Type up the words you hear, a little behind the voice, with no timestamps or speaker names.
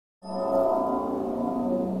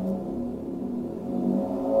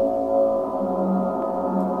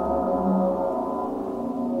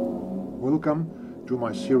Welcome to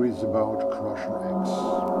my series about CrusherX.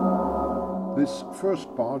 This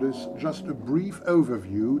first part is just a brief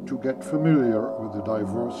overview to get familiar with the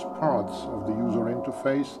diverse parts of the user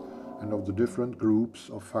interface and of the different groups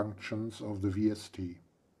of functions of the VST.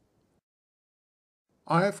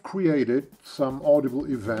 I have created some audible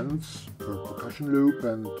events, a percussion loop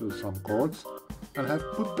and some chords, and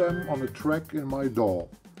have put them on a track in my DAW.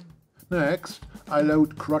 Next, I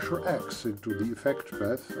load CrusherX into the effect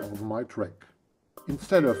path of my track.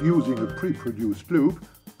 Instead of using a pre-produced loop,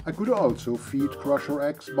 I could also feed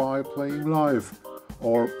CrusherX by playing live,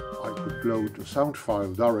 or I could load a sound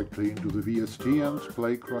file directly into the VST and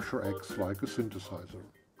play CrusherX like a synthesizer.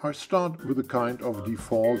 I start with a kind of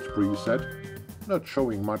default preset, not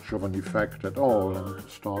showing much of an effect at all, and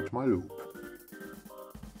start my loop.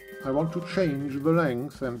 I want to change the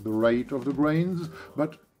length and the rate of the grains,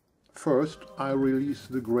 but first I release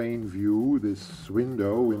the grain view, this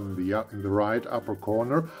window in the right upper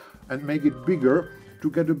corner, and make it bigger to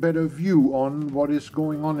get a better view on what is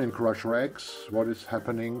going on in CrusherX, what is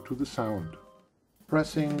happening to the sound.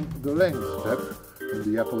 Pressing the length tab in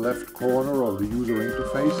the upper left corner of the user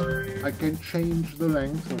interface, I can change the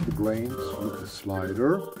length of the grains with the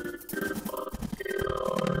slider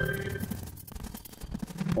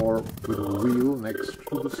or with a wheel next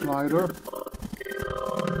to the slider.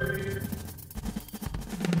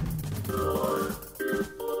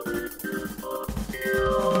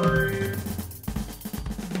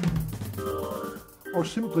 Or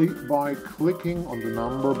simply by clicking on the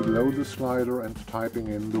number below the slider and typing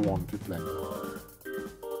in the wanted length.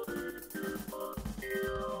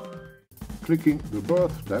 Clicking the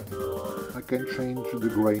birth tab, I can change the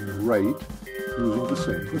grain rate using the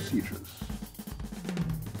same procedures.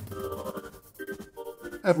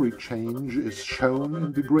 Every change is shown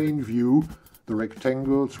in the grain view, the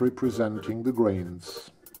rectangles representing the grains.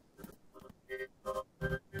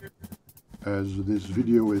 As this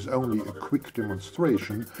video is only a quick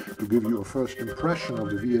demonstration to give you a first impression of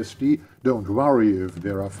the VST, don't worry if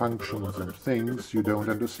there are functions and things you don't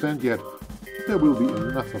understand yet. There will be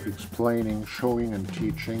enough of explaining, showing and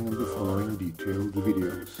teaching in the following detailed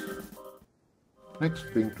videos. Next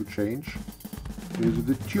thing to change is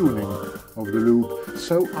the tuning of the loop,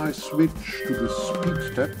 so I switch to the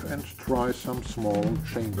speed tab and try some small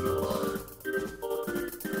changes.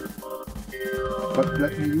 But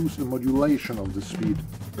let me use a modulation of the speed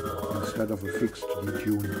instead of a fixed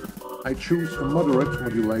detune. I choose a moderate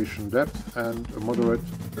modulation depth and a moderate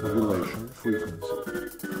modulation frequency.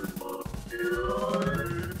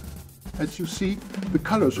 As you see, the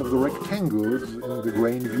colors of the rectangles in the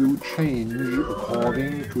grain view change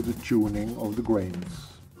according to the tuning of the grains.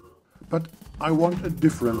 But I want a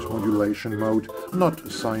different modulation mode, not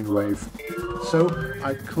a sine wave. So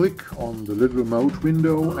I click on the little mode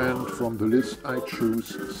window and from the list I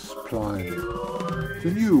choose Spline.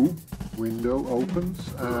 The new window opens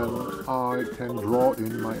and I can draw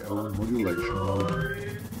in my own modulation mode.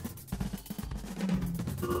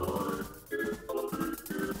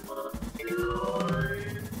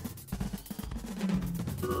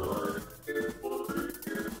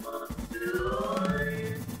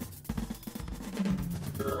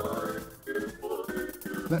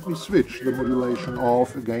 Let me switch the modulation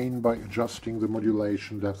off again by adjusting the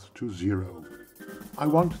modulation depth to 0. I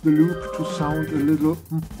want the loop to sound a little,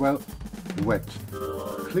 well, wet.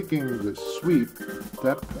 Clicking the sweep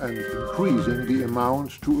tab and increasing the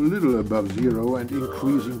amount to a little above 0 and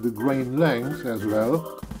increasing the grain length as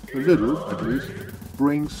well, a little at least,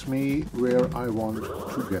 brings me where I want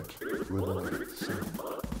to get with my sound.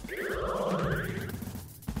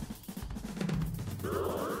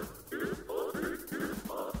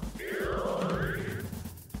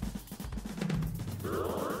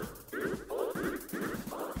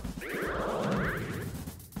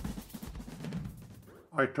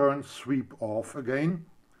 I turn sweep off again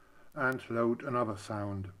and load another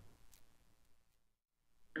sound.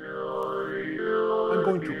 I'm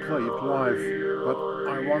going to play it live, but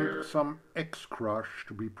I want some accrush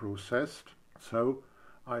to be processed, so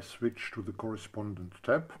I switch to the correspondent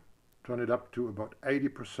tab, turn it up to about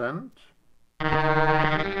 80%.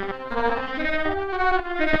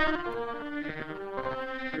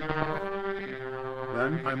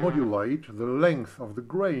 Then I modulate the length of the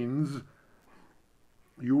grains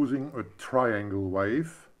using a triangle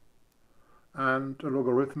wave and a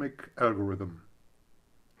logarithmic algorithm.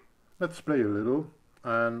 Let's play a little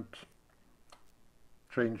and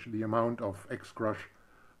change the amount of accrush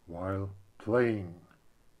while playing.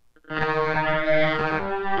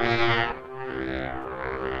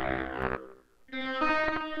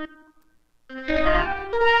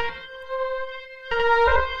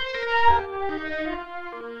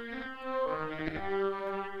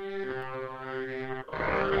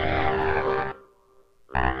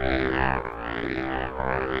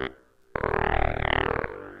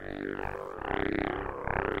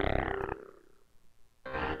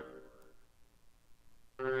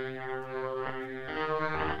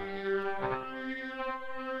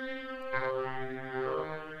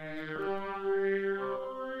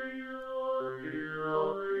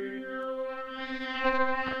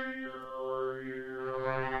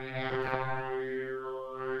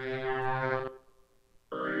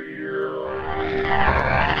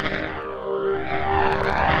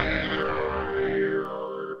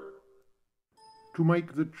 To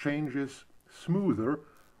make the changes smoother,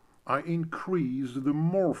 I increase the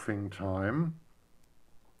morphing time.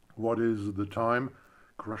 What is the time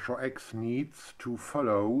CrusherX needs to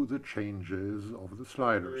follow the changes of the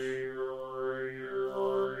sliders?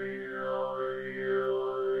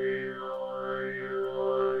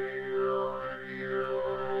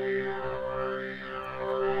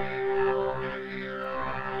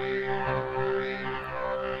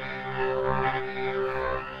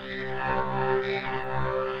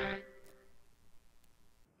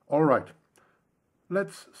 All right,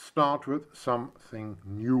 let's start with something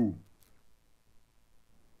new.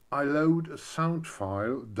 I load a sound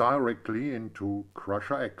file directly into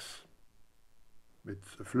CrusherX.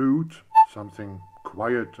 It's a flute, something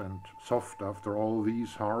quiet and soft after all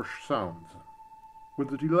these harsh sounds. With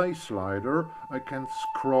the delay slider, I can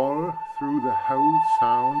scroll through the whole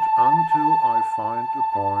sound until I find a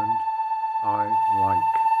point I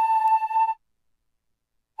like.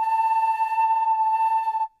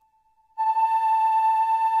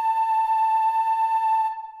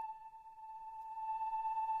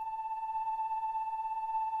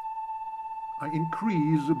 I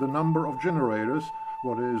increase the number of generators,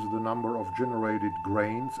 what is the number of generated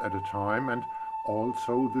grains at a time, and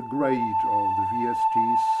also the grade of the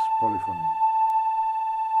VST's polyphony.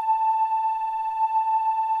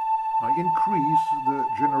 I increase the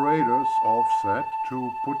generator's offset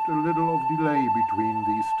to put a little of delay between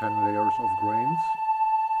these 10 layers of grains.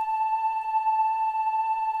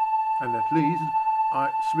 And at least I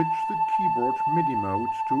switch the keyboard MIDI mode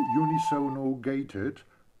to unisono gated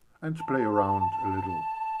and play around a little.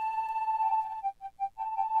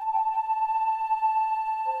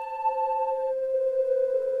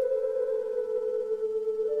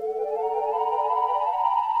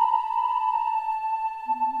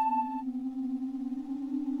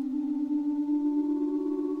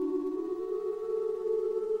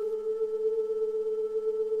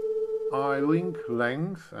 I link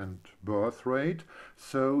length and birth rate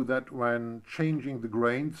so that when changing the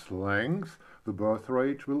grain's length, the birth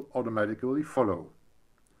rate will automatically follow.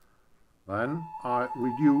 Then I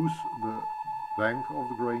reduce the length of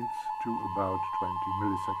the grains to about 20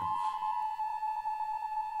 milliseconds.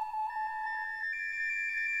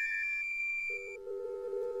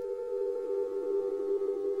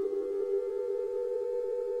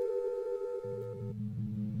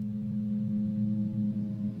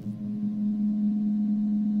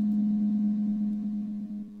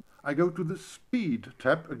 I go to the Speed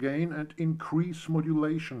tab again and increase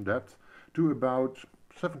modulation depth to about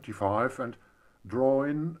 75 and draw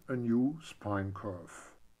in a new spine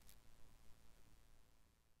curve.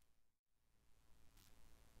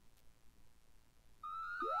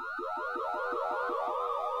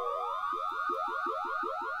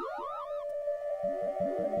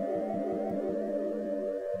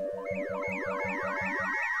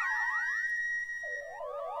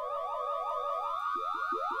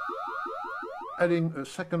 Adding a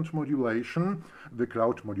second modulation, the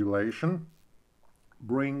cloud modulation,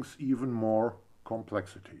 brings even more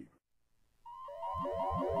complexity.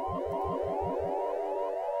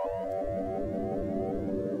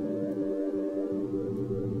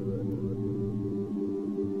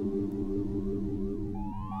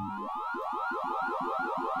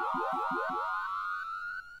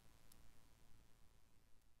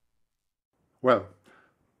 Well,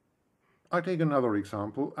 I take another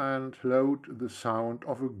example and load the sound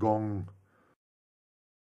of a gong.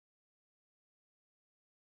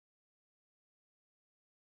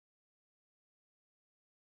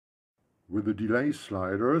 With the delay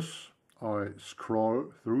sliders, I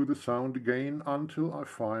scroll through the sound again until I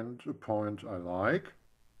find a point I like.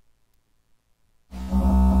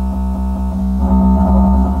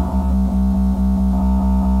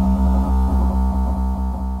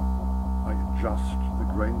 I adjust the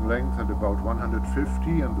grain length at about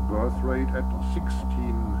 150 and the birth rate at 16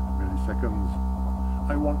 milliseconds.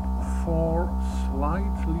 I want 4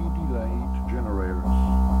 slightly delayed generators.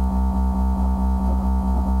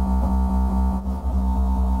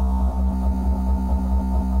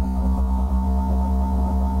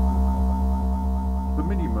 The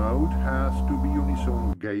MIDI mode has to be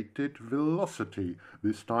unisono gated velocity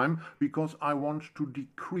this time because I want to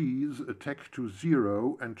decrease attack to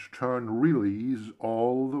 0 and turn release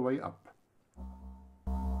all the way up.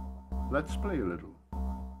 Let's play a little.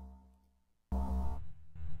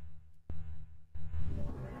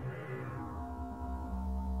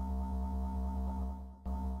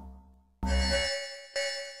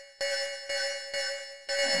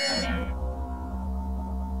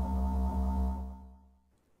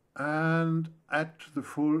 And add the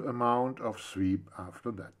full amount of sweep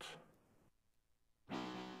after that.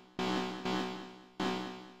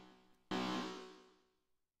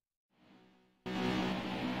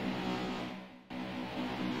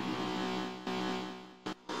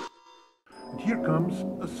 Here comes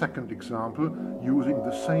a second example using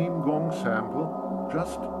the same Gong sample,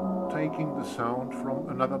 just taking the sound from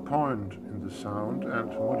another point in the sound and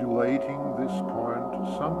modulating this point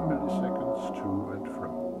some milliseconds to and fro.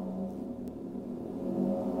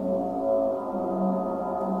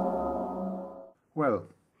 Well,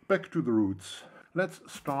 back to the roots. Let's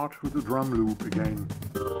start with the drum loop again.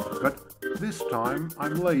 But this time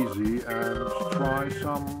I'm lazy and try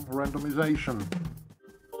some randomization.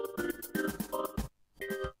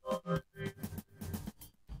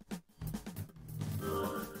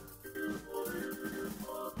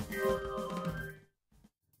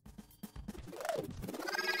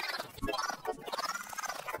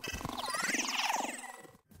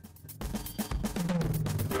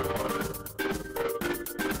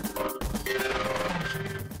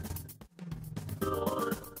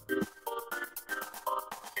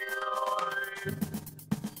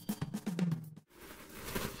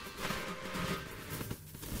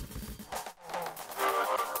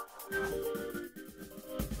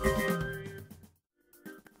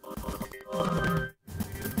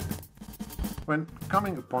 When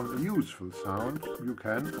coming upon a useful sound, you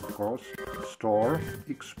can, of course,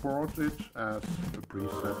 export it as a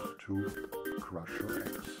preset to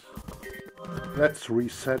CrusherX. Let's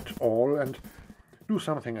reset all and do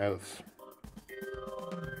something else.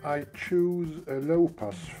 I choose a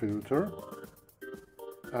low-pass filter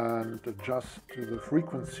and adjust the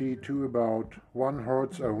frequency to about 1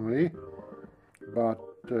 Hz only, but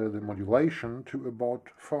the modulation to about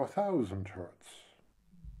 4000 Hz.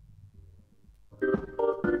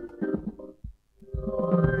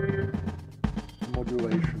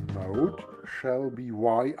 Modulation mode shall be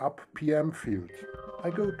Y up PM field. I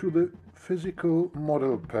go to the physical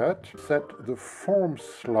model pad, set the form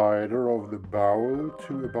slider of the bowl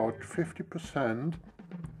to about 50%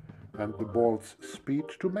 and the ball's speed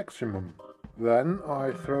to maximum. Then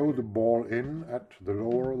I throw the ball in at the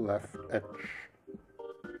lower left edge.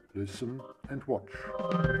 Listen and watch.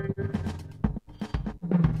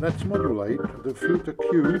 Let's modulate the filter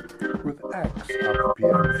Q with X up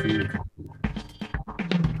PM field.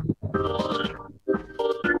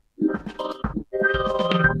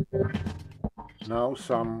 Now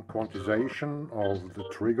some quantization of the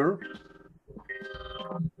trigger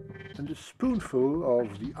and a spoonful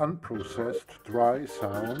of the unprocessed dry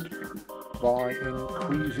sound by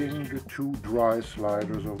increasing the 2 dry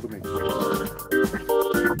sliders of the mixer.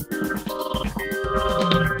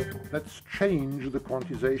 Let's change the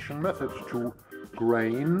quantization method to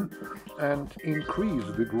grain and increase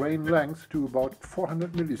the grain length to about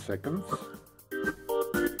 400 milliseconds.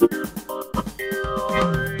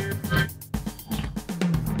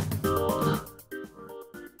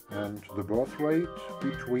 And the birth rate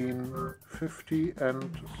between 50 and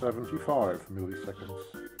 75 milliseconds.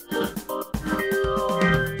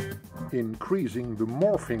 Increasing the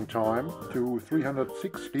morphing time to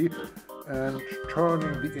 360 and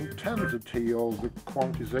turning the intensity of the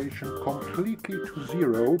quantization completely to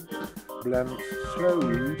 0 blends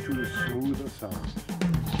slowly to a smoother sound.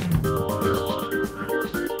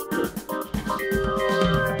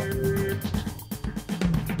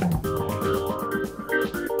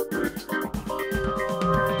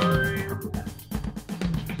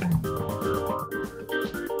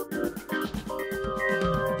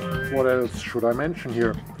 What else should I mention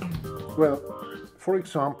here? Well, for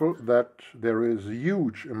example, that there is a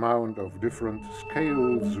huge amount of different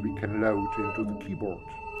scales we can load into the keyboard.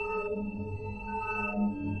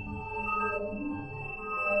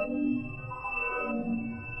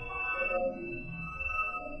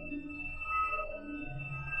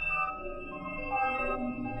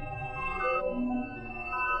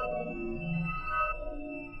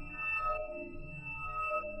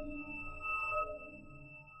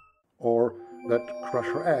 Or that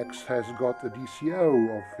CrusherX has got a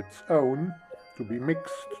DCO of its own to be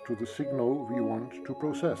mixed to the signal we want to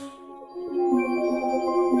process.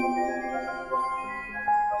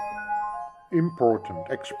 Import and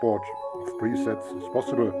export of presets is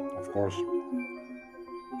possible, of course.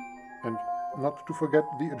 And not to forget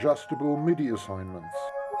the adjustable MIDI assignments.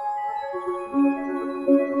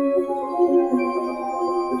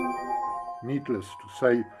 Needless to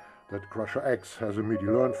say that CrusherX has a MIDI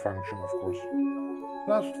learn function, of course.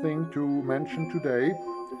 Last thing to mention today,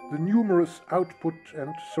 the numerous output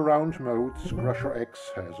and surround modes CrusherX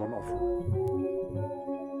has on offer.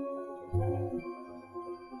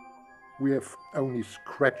 We have only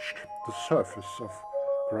scratched the surface of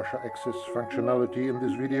CrusherX's functionality in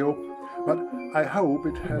this video, but I hope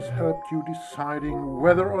it has helped you deciding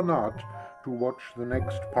whether or not to watch the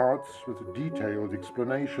next parts with detailed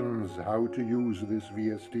explanations how to use this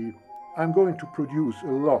VST. I'm going to produce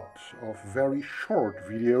a lot of very short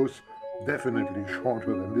videos, definitely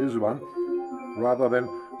shorter than this one, rather than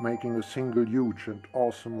making a single huge and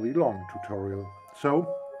awesomely long tutorial.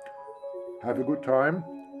 So, have a good time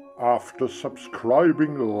after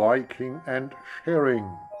subscribing, liking and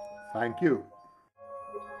sharing. Thank you.